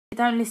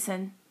don't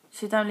listen.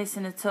 She don't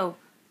listen at all.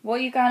 What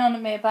are you going on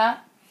at me about?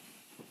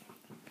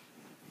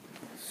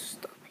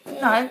 Stop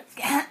it. No. I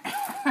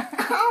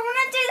want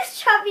to do the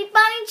chubby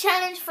bunny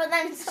challenge for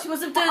them. She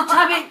wasn't doing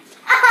chubby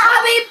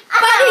bunny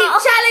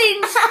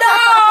challenge. No.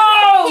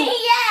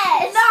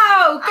 Yes.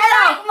 No. Get I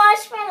out. like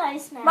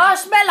marshmallows now.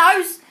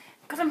 Marshmallows.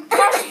 Got a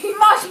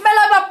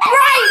marshmallow in my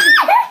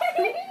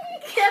brain.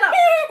 Get up.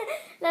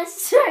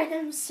 Let's show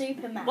them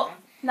Superman. What?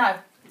 No.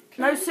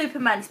 No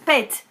Superman. It's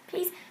bed.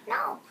 Please,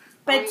 no.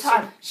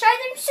 Bedtime. Show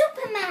them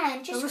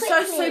Superman. Just quickly.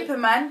 So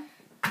Superman.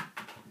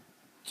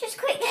 Just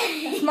quickly.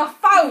 It's my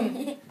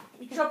phone.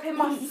 Dropping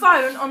my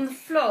phone on the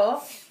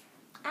floor.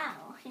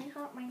 Ow, you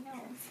hurt my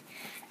nose.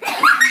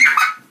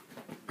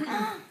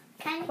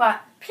 Can you?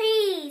 What?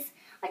 Please.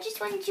 I just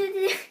want you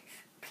to...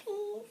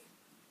 Please.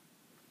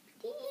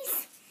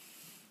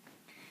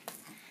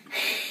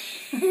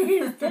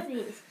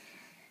 Please.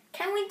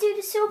 Can we do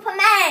the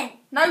Superman?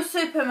 No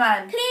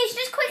Superman. Please,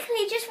 just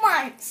quickly, just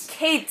once.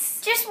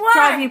 Kids. Just once.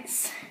 Drive you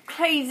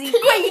crazy.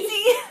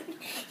 Please.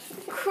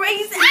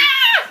 Crazy.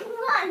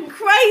 One.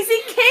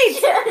 Crazy kids.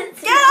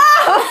 Just Get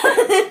off.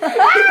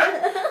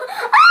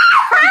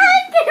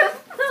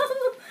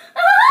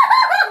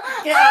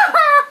 Get up.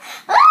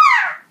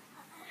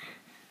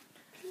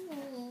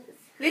 Please.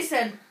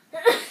 Listen.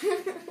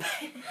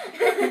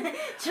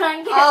 Try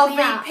and get me out.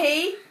 RVP.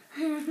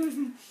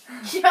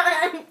 Try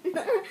and...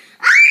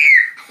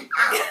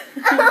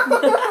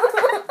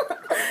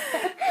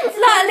 It's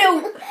like a little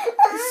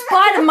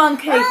spider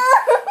monkey.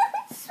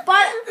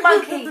 Spider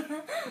monkey.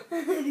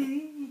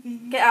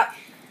 Get up.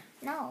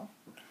 No.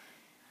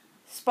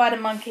 Spider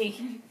monkey.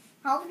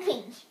 Hold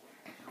me.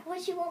 What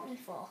do you want me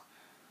for?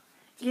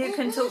 You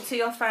can talk to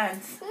your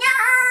fans. No!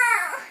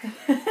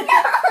 No! No!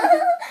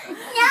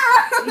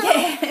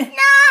 Yeah.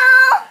 No!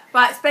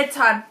 Right, it's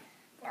bedtime.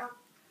 No.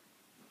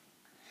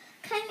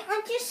 Can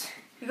I just...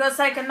 You gotta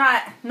say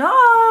goodnight. No!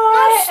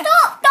 No,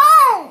 stop!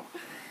 Don't!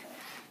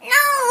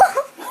 No!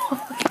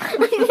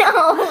 No!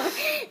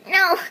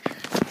 No!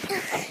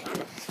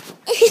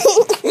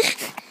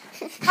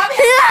 Come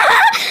here.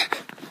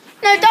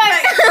 No,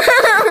 don't!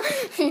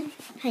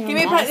 Hang Give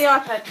me back the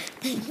iPad.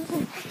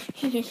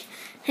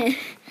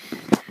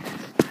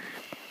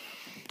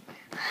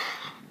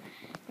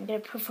 I'm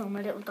going to perform a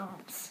little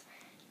dance.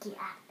 Get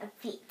out of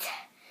it.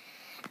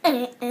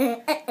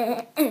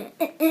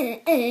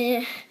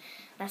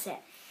 That's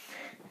it.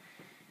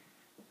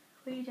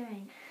 What are you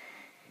doing?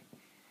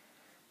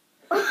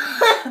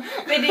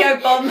 Video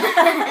bomb.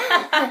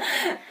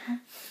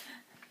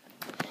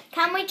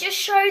 Can we just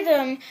show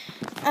them,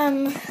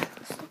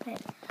 stop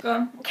it. Go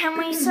on. Can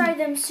we show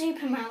them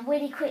Superman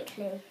really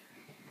quickly?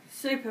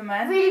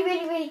 Superman. Really,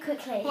 really, really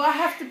quickly. Well, I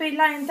have to be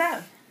laying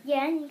down.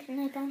 Yeah, and you can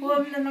lay down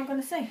Well, here. then I'm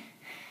going to see.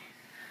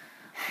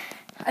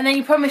 And then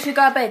you promise you'll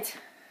go to bed?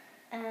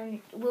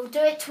 We'll do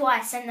it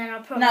twice and then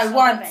I'll promise No, I'll go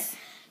once. to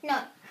bed. No,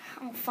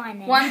 I'm fine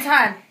then. One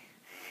time.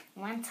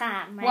 One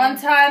time, man. One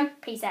time.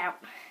 Peace out.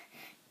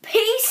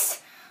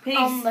 Peace. Peace.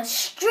 On the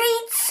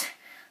streets,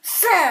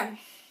 son.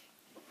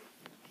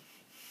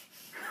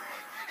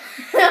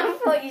 I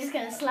thought you was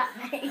going to slap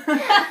me.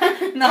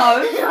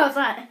 No. I was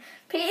like,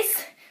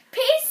 peace,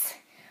 peace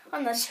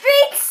on the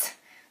streets,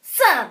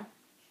 son.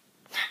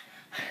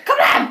 Come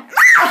on.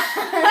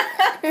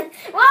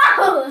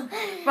 Whoa.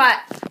 Right,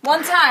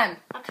 one time.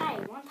 Okay,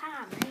 one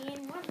time,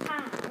 man, one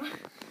time.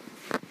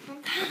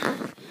 One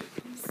time.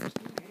 I'm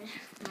scared.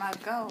 My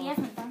God. We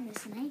haven't done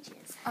this in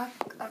ages. I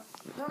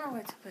don't know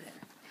where to put it.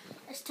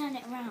 Let's turn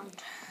it around.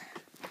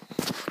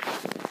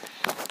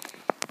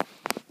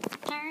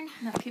 Turn.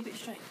 No, keep it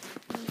straight.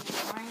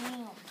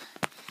 Around.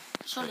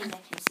 Surely they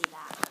can see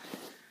that.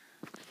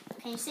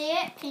 Can you see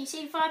it? Can you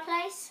see the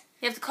fireplace?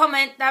 You have to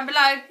comment down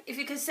below if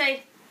you can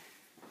see.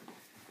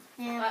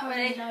 Yeah, Right, probably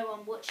ready? no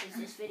one watches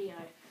this video.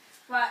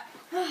 Right.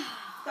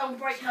 Don't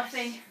break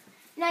nothing.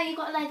 No, you've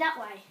got to lay that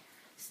way.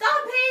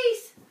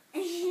 Stompies!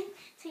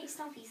 Take your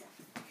stompies off.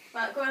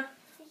 Right, go on.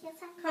 Take your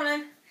stompies. Come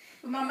on.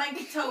 With my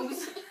manky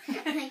toes.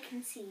 They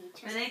can see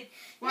each other. Ready?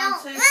 No. 1,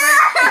 2, 3.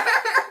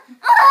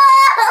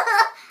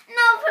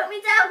 No, put me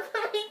down,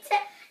 put me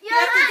down. You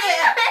have to do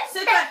it.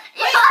 Super.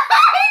 Quick,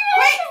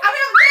 quick,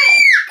 hurry up, do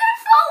it. Good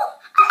fall.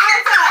 Put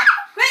arms out.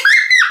 Quick.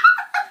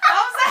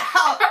 Arms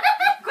out.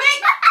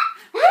 Quick.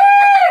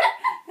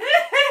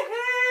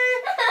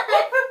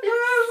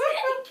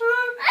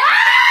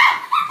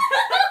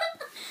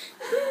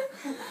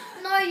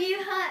 No, you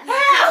hurt me.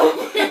 Help.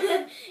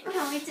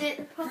 Can we do it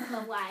the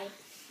proper way?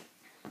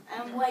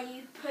 Where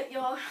you put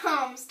your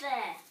arms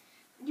there.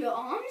 Your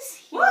arms?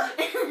 What?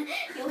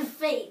 Your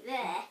feet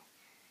there.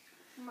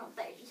 My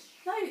baby.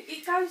 No,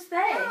 it goes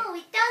there. No,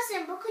 it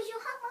doesn't because you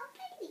hurt my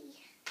baby.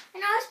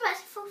 And I was about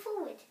to fall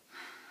forward.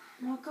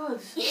 Oh my God.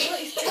 What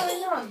is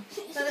going on?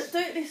 So let's do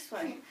it this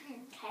way.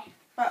 Okay.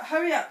 Right,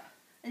 hurry up.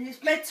 And it's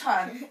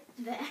bedtime.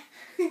 There.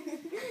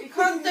 You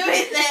can't do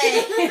it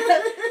there.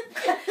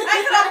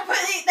 How can I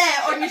put it there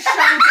on your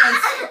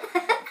shoulders?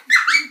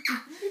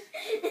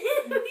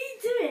 What are you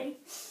doing?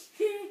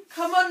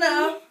 Come on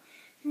now.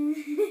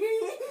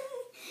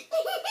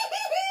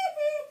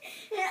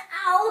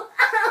 Ow!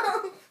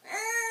 Ow!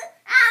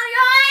 Ow,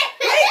 your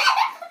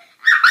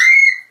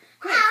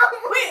Quick,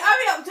 quick,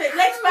 hurry up to it.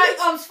 Legs back,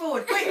 arms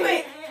forward. Quick,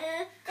 quick.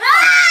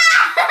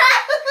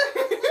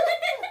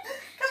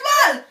 Come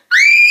on.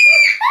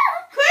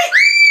 Quick.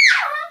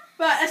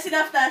 Right, that's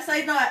enough now.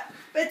 Say night.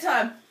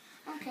 Bedtime.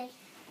 Okay.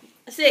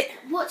 That's it.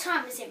 What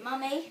time is it,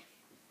 Mummy?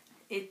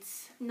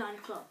 It's 9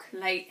 o'clock.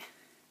 late.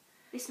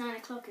 It's 9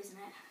 o'clock, isn't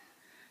it?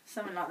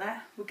 Something like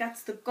that. We got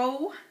to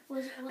go.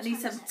 What I need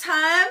time some is it?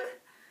 time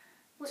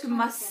What to time is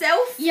it?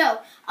 myself. Yo,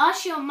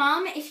 ask your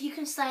mum if you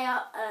can stay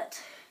up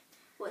at,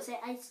 what is it,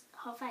 8,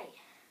 half 8?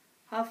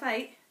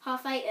 8:30.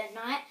 Half 8 at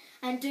night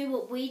and do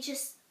what we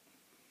just...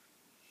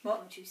 What?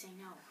 Don't you say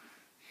no.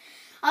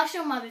 Ask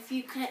your mum if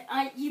you can...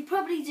 you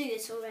probably do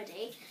this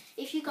already.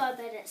 If you go to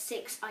bed at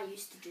 6, I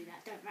used to do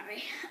that, don't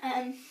worry.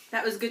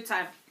 That was a good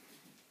time.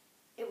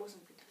 It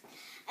wasn't good.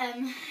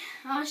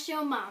 Ask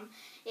your mum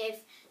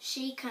if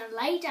she can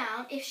lay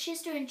down. If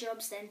she's doing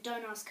jobs, then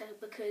don't ask her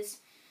because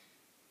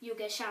you'll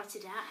get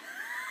shouted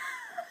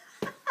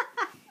at.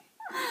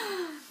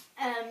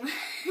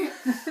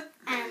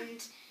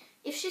 And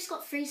if she's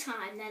got free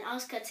time, then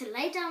ask her to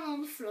lay down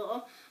on the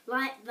floor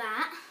like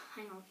that.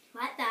 Hang on,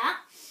 like that.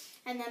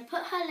 And then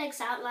put her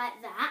legs out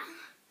like that.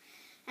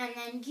 And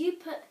then you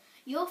put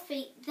your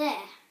feet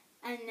there.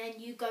 And then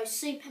you go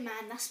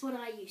Superman. That's what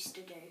I used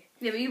to do.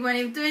 Yeah, but you weren't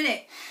even doing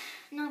it.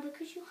 No,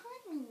 because you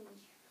hurt me.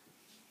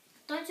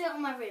 Don't do it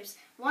on my ribs.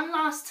 One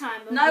last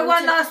time. No,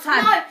 one last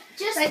time. No,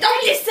 just... They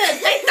don't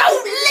listen. They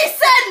don't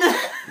listen.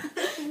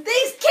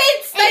 These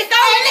kids, they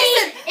don't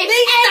listen. If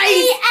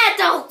any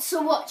adults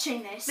are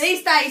watching this.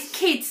 These days,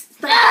 kids,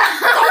 they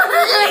don't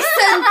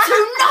listen to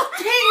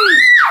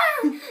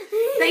nothing.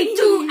 They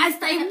do as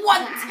they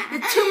want.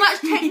 They're too